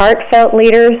 Heartfelt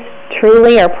leaders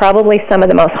truly are probably some of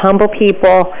the most humble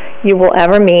people you will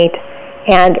ever meet,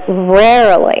 and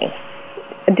rarely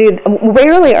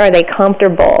are they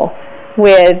comfortable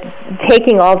with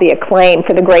taking all the acclaim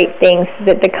for the great things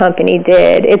that the company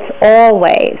did. It's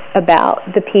always about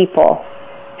the people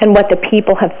and what the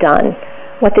people have done,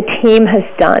 what the team has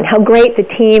done, how great the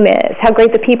team is, how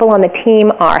great the people on the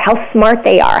team are, how smart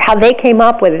they are, how they came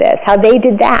up with this, how they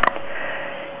did that.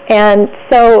 And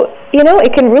so,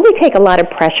 it can really take a lot of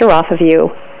pressure off of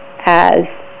you as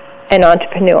an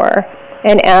entrepreneur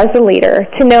and as a leader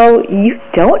to know you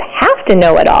don't have to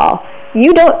know it all.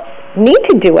 You don't need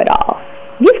to do it all.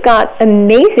 You've got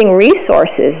amazing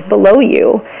resources below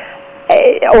you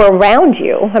or around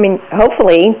you. I mean,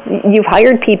 hopefully you've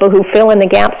hired people who fill in the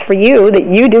gaps for you,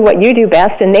 that you do what you do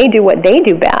best and they do what they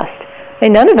do best.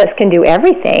 And none of us can do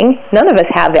everything. None of us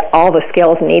have all the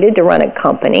skills needed to run a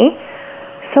company.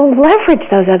 So leverage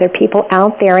those other people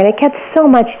out there, and it gets so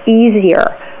much easier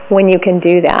when you can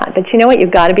do that. But you know what?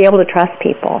 You've got to be able to trust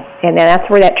people. And then that's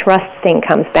where that trust thing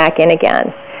comes back in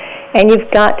again. And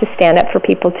you've got to stand up for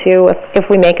people, too, if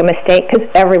we make a mistake, because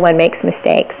everyone makes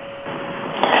mistakes.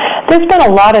 There's been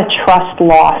a lot of trust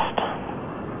lost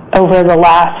over the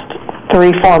last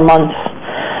 3-4 months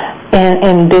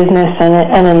in business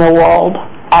and in the world,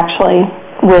 actually,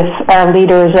 with our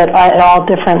leaders at all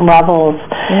different levels.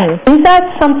 Mm-hmm. Is that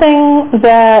something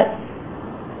that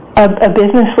a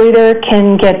business leader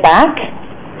can get back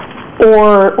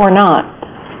or not?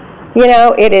 You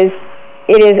know, it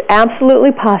is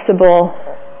absolutely possible,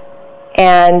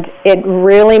 and it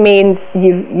really means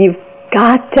you've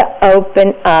got to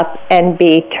open up and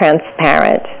be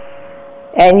transparent.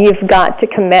 And you've got to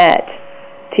commit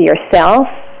to yourself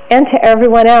and to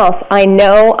everyone else. I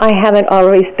know I haven't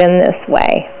always been this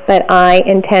way, but I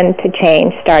intend to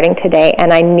change starting today,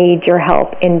 and I need your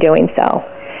help in doing so.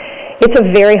 It's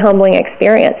a very humbling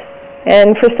experience.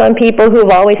 And for some people who've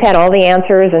always had all the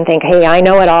answers and think, hey, I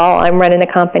know it all, I'm running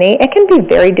a company, it can be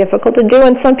very difficult to do,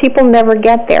 and some people never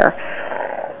get there.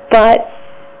 But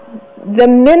the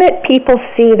minute people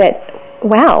see that,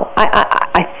 wow,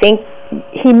 I think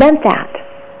he meant that,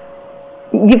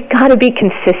 you've got to be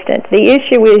consistent. The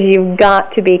issue is you've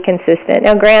got to be consistent.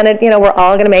 Now, granted, you know, we're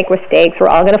all going to make mistakes. We're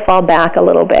all going to fall back a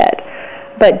little bit.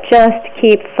 But just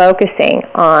keep focusing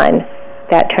on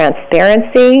that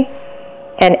transparency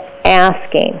and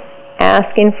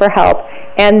asking for help.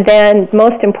 And then,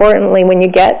 most importantly, when you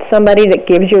get somebody that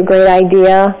gives you a great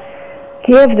idea,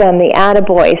 give them the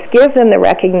attaboys, give them the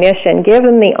recognition, give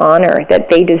them the honor that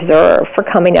they deserve for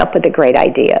coming up with the great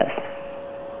ideas.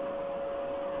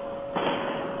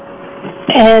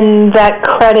 And that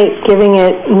credit, giving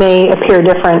it may appear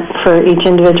different for each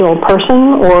individual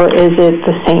person, or is it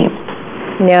the same?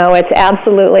 No, it's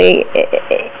absolutely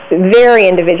very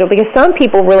individual, because some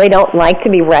people really don't like to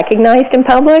be recognized in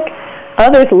public.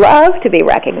 Others love to be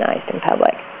recognized in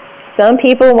public. Some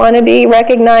people want to be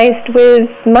recognized with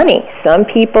money. Some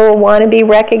people want to be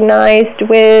recognized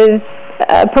with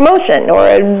a promotion or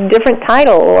a different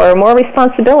title or more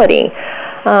responsibility.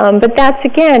 But that's,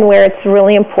 again, where it's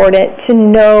really important to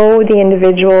know the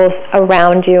individuals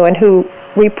around you and who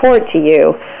report to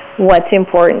you, what's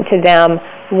important to them,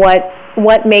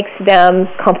 what makes them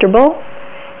comfortable,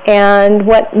 and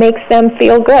what makes them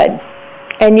feel good.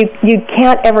 And you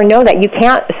can't ever know that. You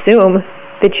can't assume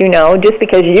that you know. Just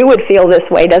because you would feel this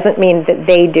way doesn't mean that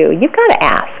they do. You've got to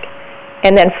ask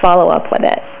and then follow up with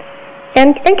it.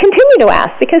 And continue to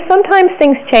ask, because sometimes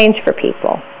things change for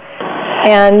people.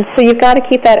 And so you've got to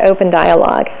keep that open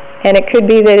dialogue. And it could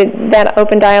be that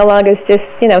open dialogue is just,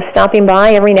 you know, stopping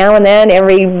by every now and then,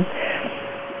 every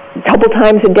couple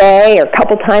times a day or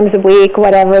couple times a week,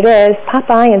 whatever it is. Pop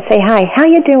by and say, hi, how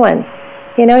you doing?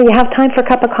 You know, you have time for a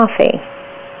cup of coffee.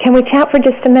 Can we chat for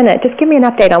just a minute? Just give me an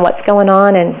update on what's going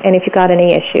on and if you've got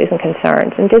any issues and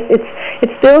concerns. And just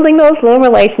it's building those little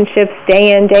relationships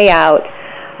day in, day out.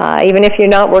 Even if you're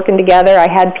not working together, I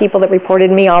had people that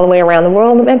reported me all the way around the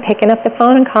world and picking up the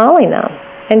phone and calling them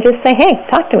and just say, hey,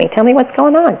 talk to me. Tell me what's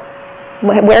going on.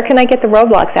 Where can I get the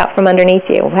roadblocks out from underneath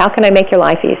you? How can I make your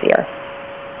life easier?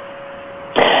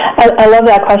 I love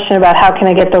that question about how can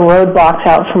I get the roadblocks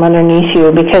out from underneath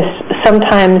you, because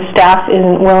sometimes staff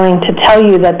isn't willing to tell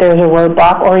you that there's a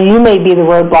roadblock, or you may be the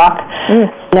roadblock.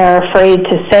 They're afraid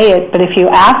to say it, but if you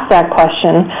ask that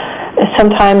question,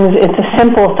 sometimes it's a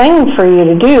simple thing for you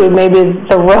to do. Maybe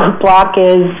the roadblock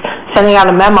is sending out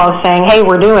a memo saying, hey,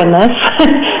 we're doing this.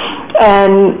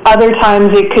 And other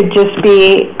times it could just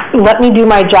be, let me do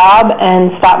my job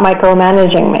and stop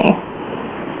micromanaging me.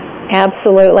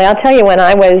 Absolutely. I'll tell you, when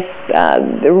I was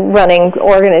running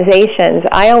organizations,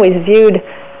 I always viewed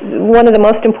one of the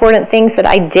most important things that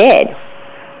I did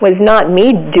was not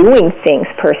me doing things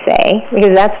per se,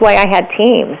 because that's why I had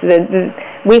teams.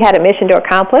 We had a mission to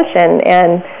accomplish,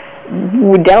 and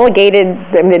we delegated,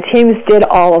 the teams did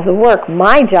all of the work.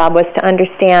 My job was to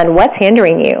understand what's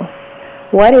hindering you.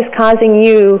 What is causing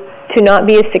you to not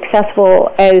be as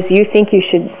successful as you think you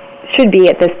should be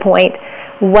at this point?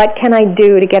 What can I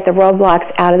do to get the roadblocks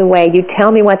out of the way? You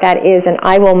tell me what that is, and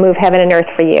I will move heaven and earth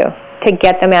for you to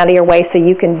get them out of your way so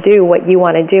you can do what you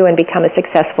want to do and become as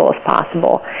successful as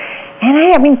possible. And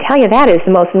I mean, tell you, that is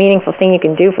the most meaningful thing you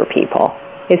can do for people,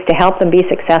 is to help them be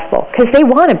successful, because they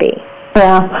want to be.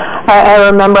 Yeah, I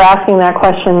remember asking that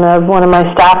question of one of my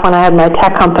staff when I had my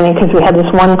tech company, because we had this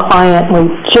one client and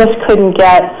we just couldn't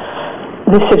get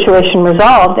the situation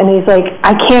resolved, and he's like,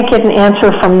 I can't get an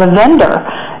answer from the vendor.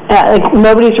 Like,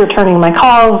 nobody's returning my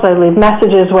calls, I leave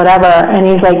messages, whatever, and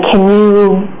he's like, can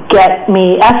you get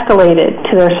me escalated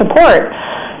to their support?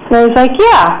 And I was like,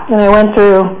 yeah. And I went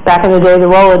through, back in the day, the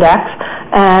Rolodex,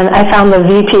 and I found the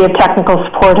VP of technical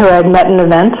support who I had met in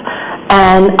events,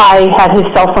 And I had his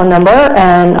cell phone number,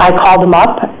 and I called him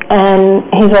up, and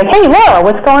he's like, "Hey, Laura,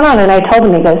 what's going on?" And I told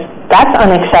him, he goes, "That's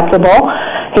unacceptable."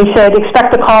 He said,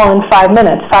 "Expect a call in 5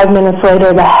 minutes." 5 minutes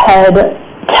later, the head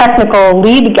technical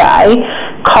lead guy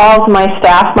calls my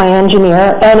staff, my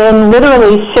engineer, and in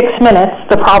literally 6 minutes,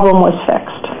 the problem was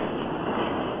fixed.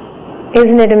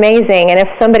 Isn't it amazing? And if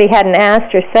somebody hadn't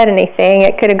asked or said anything,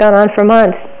 it could have gone on for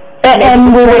months.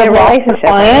 And we would have lost the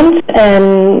client,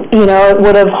 and, it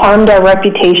would have harmed our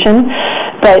reputation.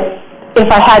 But if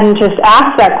I hadn't just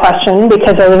asked that question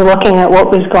because I was looking at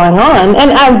what was going on,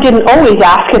 and I didn't always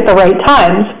ask at the right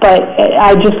times, but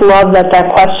I just love that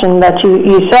question that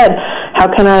you said,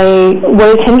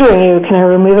 what is hindering you? Can I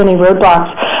remove any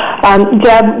roadblocks?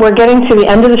 Deb, we're getting to the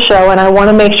end of the show, and I want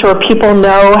to make sure people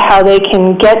know how they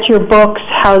can get your books,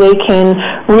 how they can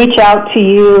reach out to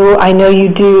you. I know you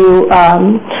do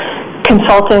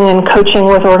consulting and coaching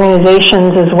with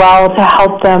organizations as well to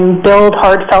help them build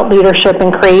heartfelt leadership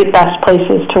and create best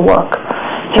places to work.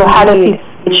 So how do people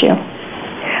reach you?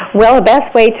 Well, the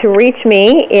best way to reach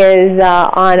me is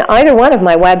on either one of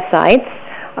my websites.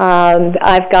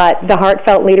 I've got the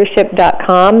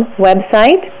heartfeltleadership.com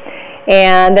website,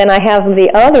 and then I have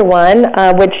the other one,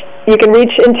 which you can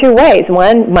reach in two ways.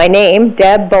 One, my name,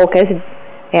 Deb Boelkes,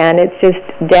 and it's just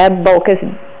Deb Boelkes,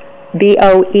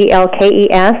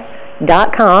 BOELKES.com,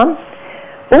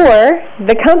 or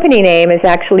the company name is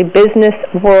actually Business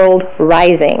World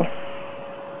Rising.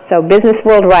 So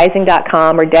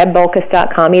businessworldrising.com or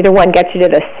debboelkes.com, either one gets you to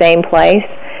the same place.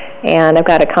 And I've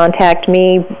got a Contact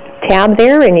Me tab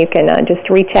there, and you can just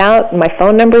reach out. My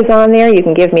phone number's on there. You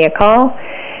can give me a call,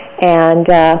 and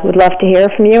would love to hear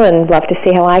from you and love to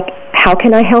see how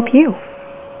can I help you.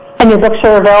 And your books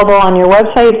are available on your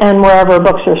website and wherever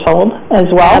books are sold as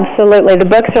well? Absolutely. The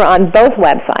books are on both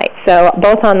websites, so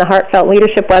both on the Heartfelt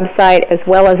Leadership website as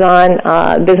well as on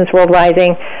Business World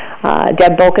Rising,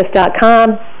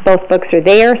 debboelkes.com. Both books are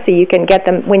there, so you can get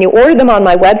them. When you order them on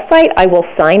my website, I will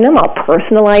sign them. I'll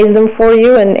personalize them for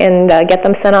you and get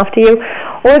them sent off to you.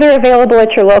 Or they're available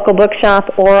at your local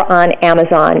bookshop or on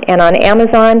Amazon. And on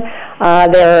Amazon,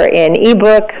 they're in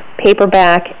ebook,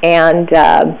 paperback, and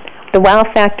the wow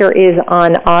factor is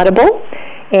on Audible,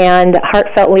 and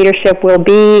Heartfelt Leadership will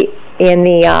be in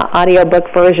the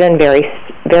audiobook version very,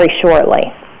 very shortly.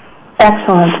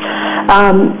 Excellent.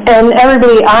 And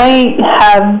everybody, I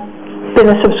have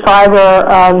been a subscriber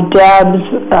of Deb's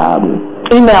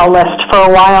email list for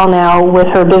a while now with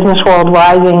her Business World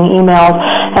Rising emails,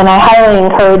 and I highly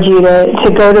encourage you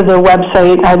to go to the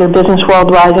website, either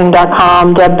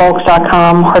businessworldrising.com,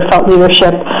 debboelkes.com, Heartfelt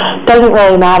Leadership, doesn't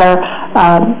really matter,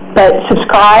 but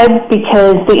subscribe,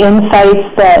 because the insights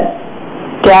that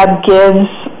Deb gives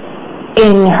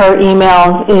in her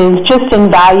emails is just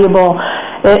invaluable.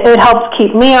 It helps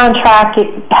keep me on track. It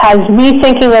has me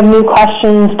thinking of new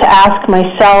questions to ask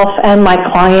myself and my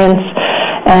clients,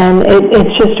 and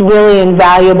it's just really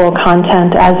invaluable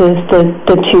content, as is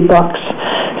the two books.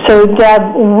 So,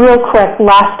 Deb, real quick,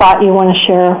 last thought you want to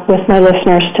share with my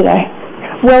listeners today.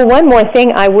 Well, one more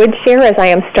thing I would share is I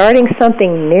am starting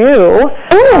something new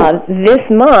this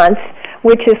month,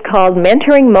 which is called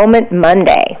Mentoring Moment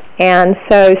Monday. And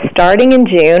so starting in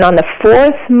June, on the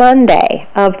fourth Monday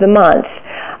of the month,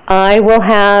 I will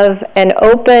have an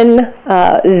open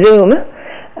Zoom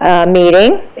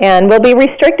meeting, and we'll be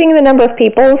restricting the number of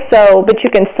people, but you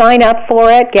can sign up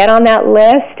for it, get on that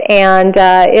list, and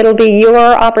it'll be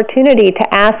your opportunity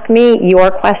to ask me your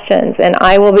questions, and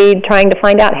I will be trying to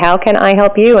find out how can I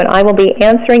help you, and I will be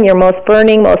answering your most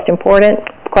burning, most important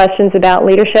questions about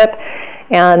leadership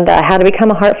and how to become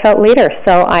a heartfelt leader.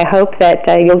 So I hope that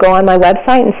you'll go on my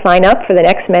website and sign up for the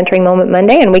next Mentoring Moment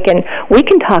Monday, and we can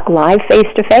talk live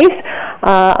face-to-face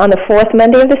on the fourth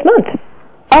Monday of this month.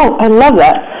 Oh, I love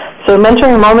that. So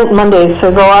Mentoring Moment Mondays,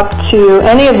 so go up to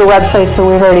any of the websites that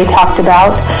we've already talked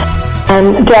about.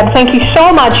 And Deb, thank you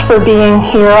so much for being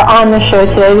here on the show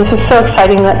today. This is so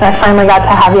exciting that I finally got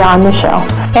to have you on the show.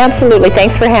 Absolutely.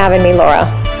 Thanks for having me, Laura.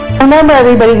 Remember,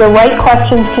 everybody, the right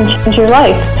questions can change your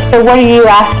life. So what are you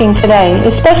asking today?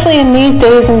 Especially in these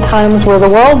days and times where the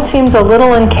world seems a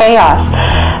little in chaos.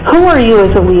 Who are you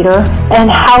as a leader, and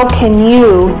how can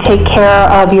you take care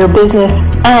of your business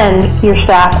and your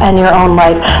staff and your own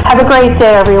life? Have a great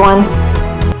day, everyone.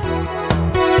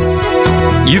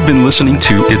 You've been listening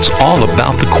to It's All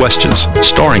About the Questions,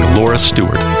 starring Laura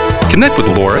Stewart. Connect with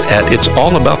Laura at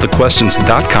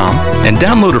it'sallaboutthequestions.com and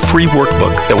download a free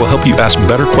workbook that will help you ask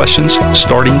better questions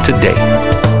starting today.